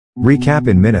Recap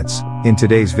in minutes. In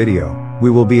today's video, we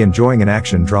will be enjoying an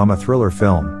action drama thriller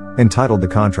film, entitled The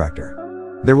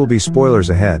Contractor. There will be spoilers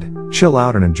ahead, chill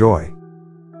out and enjoy.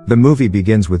 The movie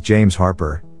begins with James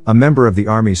Harper, a member of the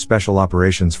Army's Special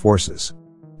Operations Forces.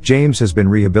 James has been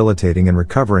rehabilitating and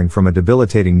recovering from a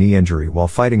debilitating knee injury while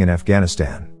fighting in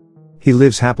Afghanistan. He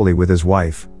lives happily with his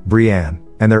wife, Brianne,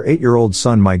 and their 8-year-old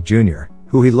son Mike Jr.,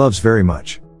 who he loves very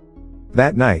much.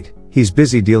 That night, he's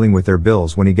busy dealing with their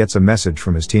bills when he gets a message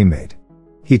from his teammate.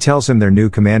 He tells him their new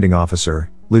commanding officer,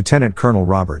 Lieutenant Colonel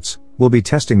Roberts, will be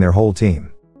testing their whole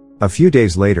team. A few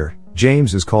days later,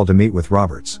 James is called to meet with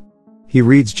Roberts. He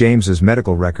reads James's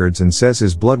medical records and says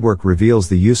his blood work reveals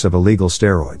the use of illegal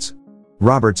steroids.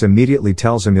 Roberts immediately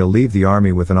tells him he'll leave the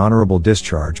army with an honorable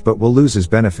discharge but will lose his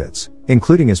benefits,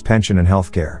 including his pension and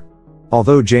health care.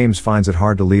 Although James finds it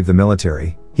hard to leave the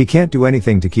military, he can't do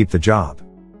anything to keep the job.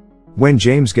 When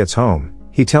James gets home,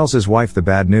 he tells his wife the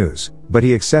bad news, but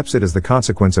he accepts it as the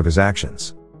consequence of his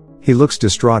actions. He looks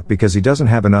distraught because he doesn't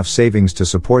have enough savings to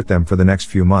support them for the next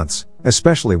few months,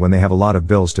 especially when they have a lot of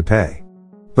bills to pay.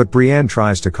 But Brianne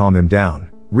tries to calm him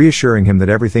down, reassuring him that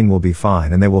everything will be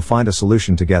fine and they will find a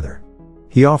solution together.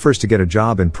 He offers to get a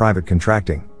job in private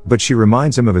contracting, but she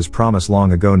reminds him of his promise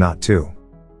long ago not to.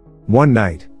 One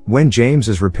night, when James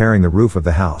is repairing the roof of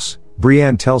the house,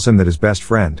 Brianne tells him that his best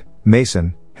friend,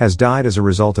 Mason, has died as a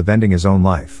result of ending his own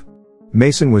life.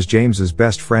 Mason was James's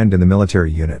best friend in the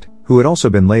military unit, who had also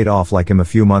been laid off like him a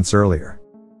few months earlier.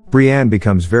 Brianne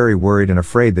becomes very worried and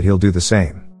afraid that he'll do the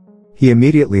same. He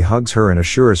immediately hugs her and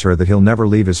assures her that he'll never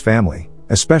leave his family,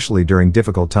 especially during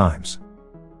difficult times.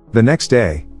 The next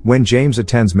day, when James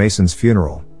attends Mason's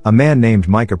funeral, a man named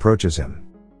Mike approaches him.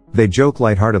 They joke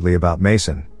lightheartedly about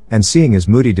Mason, and seeing his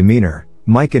moody demeanor,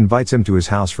 Mike invites him to his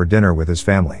house for dinner with his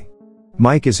family.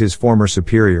 Mike is his former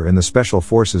superior in the Special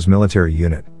Forces military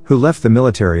unit, who left the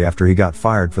military after he got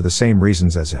fired for the same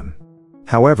reasons as him.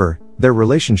 However, their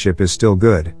relationship is still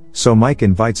good, so Mike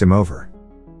invites him over.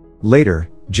 Later,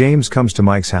 James comes to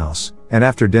Mike's house, and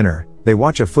after dinner, they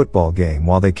watch a football game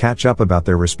while they catch up about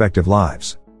their respective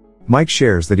lives. Mike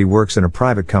shares that he works in a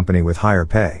private company with higher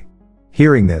pay.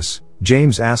 Hearing this,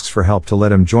 James asks for help to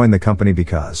let him join the company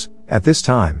because, at this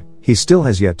time, he still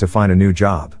has yet to find a new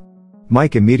job.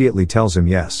 Mike immediately tells him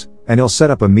yes, and he'll set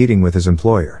up a meeting with his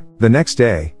employer. The next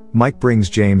day, Mike brings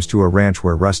James to a ranch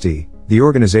where Rusty, the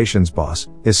organization's boss,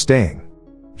 is staying.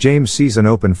 James sees an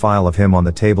open file of him on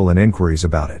the table and inquiries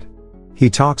about it. He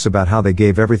talks about how they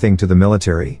gave everything to the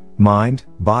military, mind,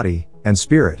 body, and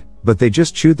spirit, but they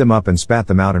just chewed them up and spat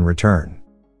them out in return.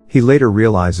 He later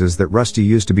realizes that Rusty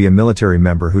used to be a military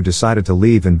member who decided to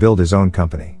leave and build his own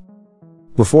company.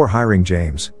 Before hiring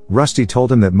James, Rusty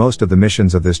told him that most of the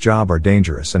missions of this job are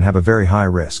dangerous and have a very high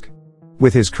risk.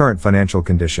 With his current financial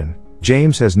condition,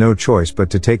 James has no choice but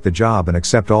to take the job and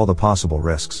accept all the possible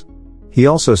risks. He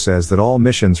also says that all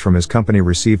missions from his company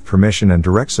receive permission and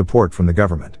direct support from the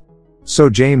government. So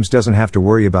James doesn't have to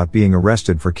worry about being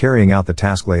arrested for carrying out the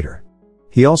task later.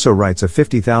 He also writes a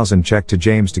 $50,000 check to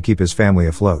James to keep his family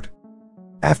afloat.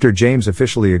 After James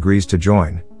officially agrees to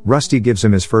join, Rusty gives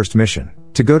him his first mission,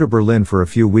 to go to Berlin for a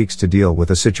few weeks to deal with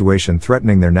a situation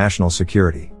threatening their national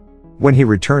security. When he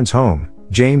returns home,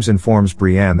 James informs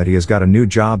Brianne that he has got a new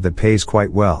job that pays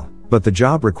quite well, but the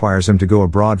job requires him to go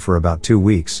abroad for about 2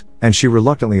 weeks, and she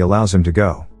reluctantly allows him to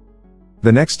go.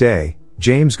 The next day,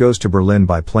 James goes to Berlin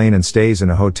by plane and stays in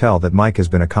a hotel that Mike has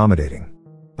been accommodating.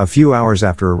 A few hours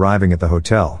after arriving at the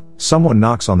hotel, someone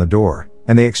knocks on the door,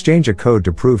 and they exchange a code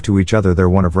to prove to each other they're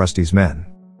one of Rusty's men.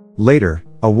 Later,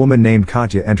 a woman named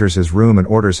Katya enters his room and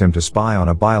orders him to spy on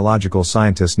a biological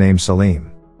scientist named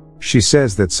Salim. She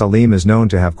says that Salim is known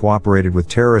to have cooperated with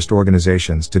terrorist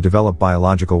organizations to develop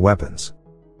biological weapons.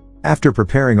 After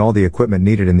preparing all the equipment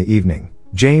needed in the evening,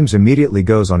 James immediately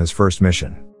goes on his first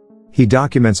mission. He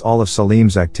documents all of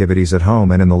Salim's activities at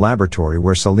home and in the laboratory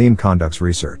where Salim conducts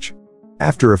research.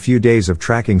 After a few days of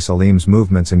tracking Salim's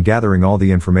movements and gathering all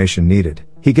the information needed,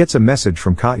 he gets a message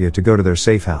from Katya to go to their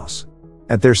safe house.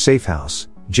 At their safe house,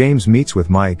 James meets with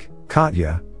Mike,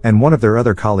 Katya, and one of their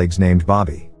other colleagues named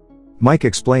Bobby. Mike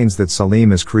explains that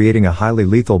Salim is creating a highly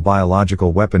lethal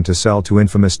biological weapon to sell to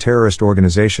infamous terrorist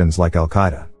organizations like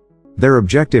Al-Qaeda. Their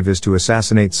objective is to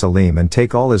assassinate Salim and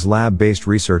take all his lab-based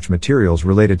research materials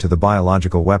related to the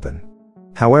biological weapon.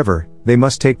 However, they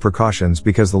must take precautions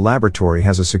because the laboratory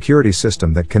has a security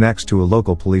system that connects to a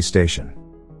local police station.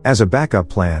 As a backup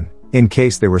plan, in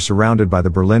case they were surrounded by the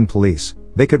Berlin police,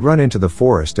 they could run into the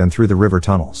forest and through the river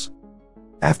tunnels.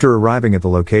 After arriving at the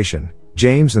location,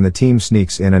 James and the team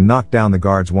sneaks in and knock down the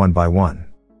guards one by one.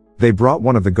 They brought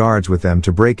one of the guards with them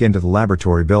to break into the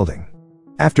laboratory building.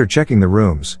 After checking the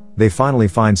rooms, they finally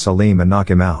find Salim and knock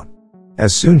him out.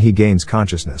 As soon as he gains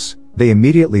consciousness, they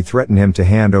immediately threaten him to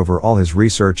hand over all his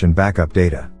research and backup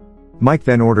data. Mike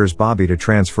then orders Bobby to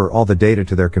transfer all the data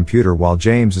to their computer while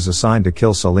James is assigned to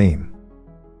kill Salim.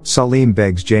 Salim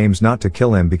begs James not to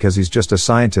kill him because he's just a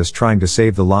scientist trying to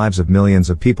save the lives of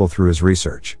millions of people through his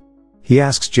research. He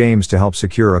asks James to help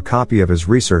secure a copy of his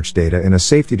research data in a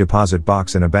safety deposit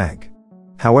box in a bank.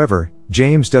 However,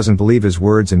 James doesn't believe his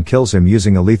words and kills him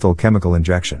using a lethal chemical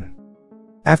injection.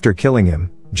 After killing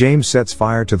him, James sets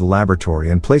fire to the laboratory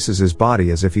and places his body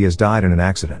as if he has died in an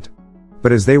accident.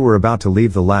 But as they were about to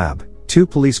leave the lab, 2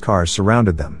 police cars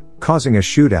surrounded them, causing a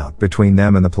shootout between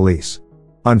them and the police.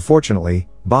 Unfortunately,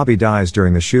 Bobby dies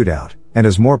during the shootout, and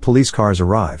as more police cars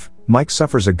arrive, Mike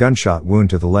suffers a gunshot wound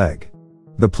to the leg.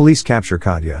 The police capture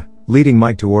Katya, leading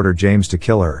Mike to order James to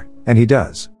kill her, and he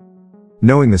does.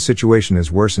 Knowing the situation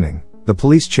is worsening, the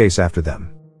police chase after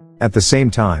them. At the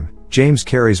same time, James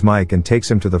carries Mike and takes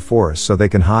him to the forest so they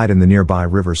can hide in the nearby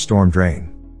river's storm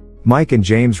drain. Mike and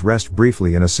James rest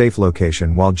briefly in a safe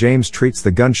location while James treats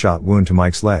the gunshot wound to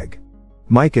Mike's leg.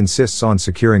 Mike insists on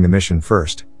securing the mission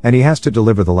first, and he has to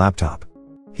deliver the laptop.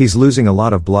 He's losing a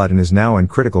lot of blood and is now in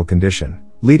critical condition,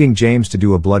 leading James to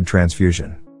do a blood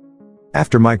transfusion.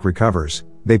 After Mike recovers,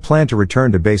 they plan to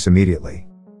return to base immediately.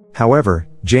 However,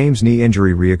 James' knee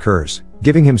injury reoccurs,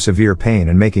 giving him severe pain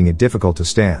and making it difficult to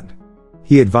stand.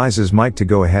 He advises Mike to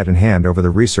go ahead and hand over the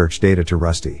research data to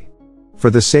Rusty. For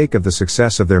the sake of the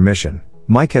success of their mission,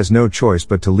 Mike has no choice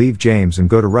but to leave James and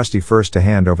go to Rusty first to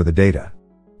hand over the data.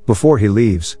 Before he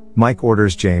leaves, Mike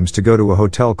orders James to go to a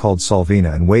hotel called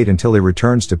Solvina and wait until he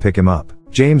returns to pick him up.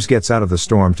 James gets out of the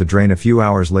storm to drain a few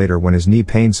hours later when his knee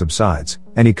pain subsides,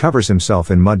 and he covers himself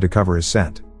in mud to cover his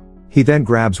scent. He then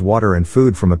grabs water and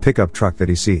food from a pickup truck that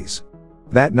he sees.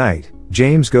 That night,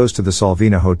 James goes to the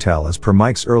Solvina hotel as per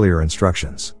Mike's earlier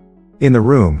instructions. In the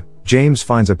room, James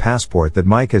finds a passport that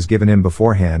Mike has given him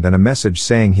beforehand and a message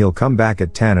saying he'll come back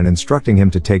at 10 and instructing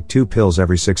him to take 2 pills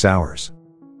every 6 hours.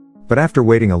 But after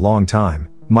waiting a long time,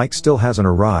 Mike still hasn't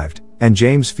arrived, and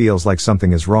James feels like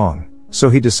something is wrong, so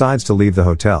he decides to leave the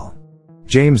hotel.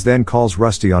 James then calls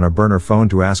Rusty on a burner phone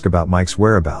to ask about Mike's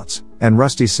whereabouts, and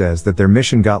Rusty says that their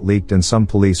mission got leaked and some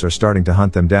police are starting to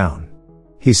hunt them down.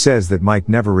 He says that Mike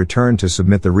never returned to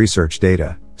submit the research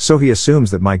data, so he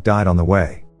assumes that Mike died on the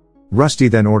way. Rusty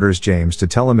then orders James to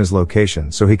tell him his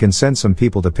location so he can send some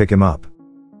people to pick him up.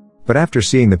 But after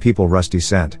seeing the people Rusty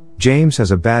sent, James has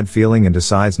a bad feeling and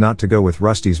decides not to go with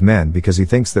Rusty's men because he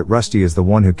thinks that Rusty is the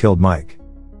one who killed Mike.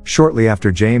 Shortly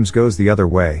after James goes the other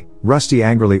way, Rusty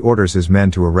angrily orders his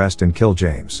men to arrest and kill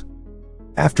James.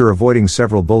 After avoiding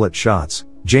several bullet shots,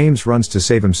 James runs to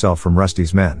save himself from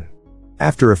Rusty's men.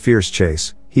 After a fierce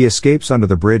chase, he escapes under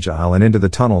the bridge aisle and into the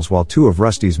tunnels while 2 of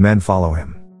Rusty's men follow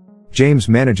him. James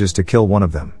manages to kill one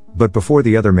of them, but before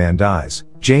the other man dies,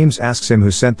 James asks him who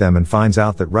sent them and finds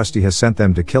out that Rusty has sent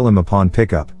them to kill him upon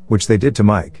pickup, which they did to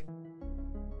Mike.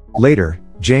 Later,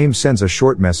 James sends a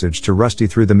short message to Rusty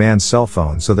through the man's cell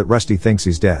phone so that Rusty thinks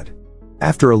he's dead.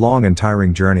 After a long and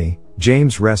tiring journey,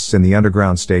 James rests in the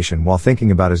underground station while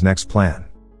thinking about his next plan.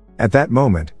 At that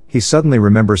moment, he suddenly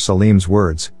remembers Salim's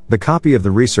words, the copy of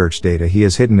the research data he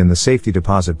has hidden in the safety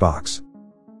deposit box.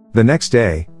 The next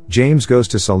day, James goes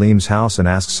to Salim's house and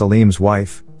asks Salim's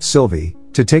wife, Sylvie,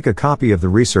 to take a copy of the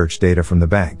research data from the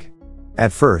bank.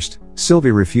 At first,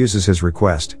 Sylvie refuses his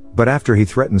request, but after he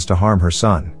threatens to harm her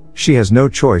son, she has no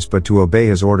choice but to obey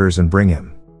his orders and bring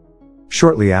him.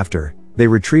 Shortly after, they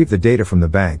retrieve the data from the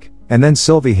bank, and then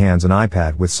Sylvie hands an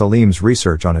iPad with Salim's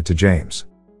research on it to James.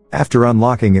 After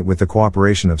unlocking it with the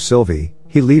cooperation of Sylvie,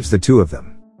 he leaves the 2 of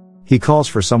them. He calls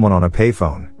for someone on a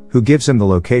payphone, who gives him the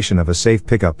location of a safe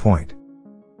pickup point.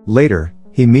 Later,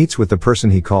 he meets with the person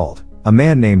he called. A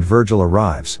man named Virgil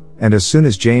arrives, and as soon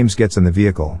as James gets in the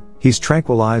vehicle, he's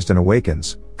tranquilized and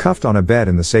awakens, cuffed on a bed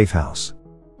in the safe house.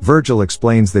 Virgil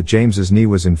explains that James's knee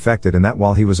was infected and that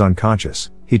while he was unconscious,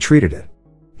 he treated it.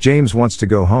 James wants to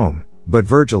go home, but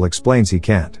Virgil explains he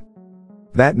can't.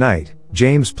 That night,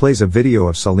 James plays a video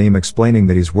of Salim explaining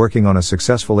that he's working on a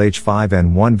successful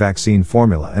H5N1 vaccine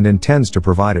formula and intends to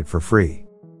provide it for free.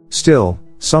 Still,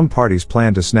 some parties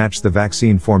plan to snatch the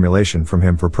vaccine formulation from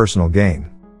him for personal gain.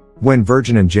 When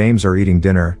Virgin and James are eating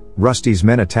dinner, Rusty's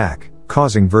men attack,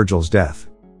 causing Virgil's death.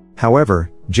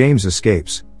 However, James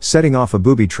escapes, setting off a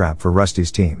booby trap for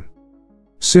Rusty's team.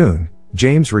 Soon,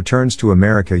 James returns to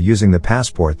America using the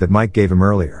passport that Mike gave him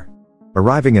earlier.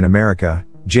 Arriving in America,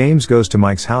 James goes to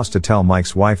Mike's house to tell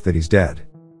Mike's wife that he's dead.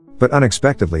 But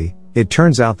unexpectedly, it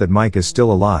turns out that Mike is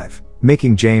still alive,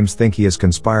 making James think he has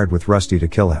conspired with Rusty to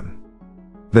kill him.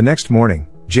 The next morning,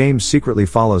 James secretly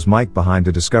follows Mike behind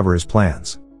to discover his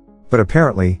plans. But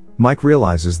apparently, Mike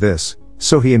realizes this,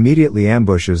 so he immediately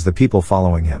ambushes the people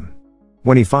following him.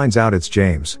 When he finds out it's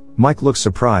James, Mike looks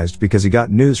surprised because he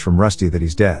got news from Rusty that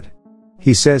he's dead.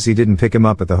 He says he didn't pick him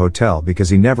up at the hotel because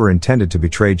he never intended to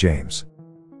betray James.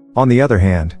 On the other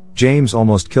hand, James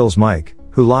almost kills Mike,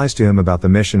 who lies to him about the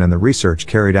mission and the research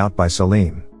carried out by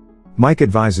Salim. Mike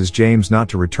advises James not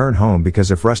to return home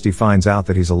because if Rusty finds out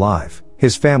that he's alive,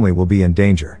 his family will be in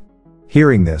danger.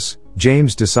 Hearing this,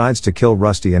 James decides to kill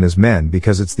Rusty and his men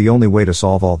because it's the only way to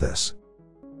solve all this.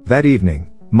 That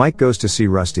evening, Mike goes to see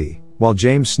Rusty, while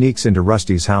James sneaks into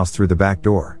Rusty's house through the back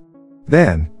door.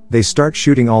 Then, they start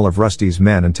shooting all of Rusty's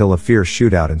men until a fierce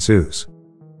shootout ensues.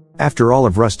 After all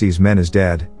of Rusty's men is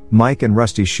dead, Mike and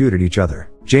Rusty shoot at each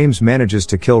other. James manages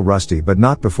to kill Rusty but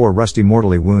not before Rusty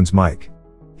mortally wounds Mike.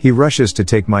 He rushes to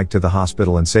take Mike to the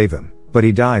hospital and save him, but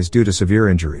he dies due to severe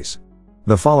injuries.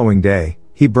 The following day,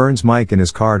 he burns Mike in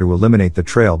his car to eliminate the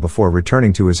trail before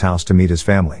returning to his house to meet his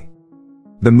family.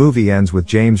 The movie ends with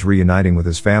James reuniting with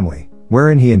his family,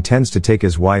 wherein he intends to take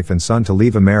his wife and son to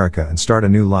leave America and start a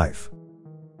new life.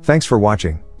 Thanks for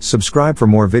watching, subscribe for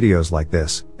more videos like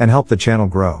this, and help the channel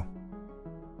grow.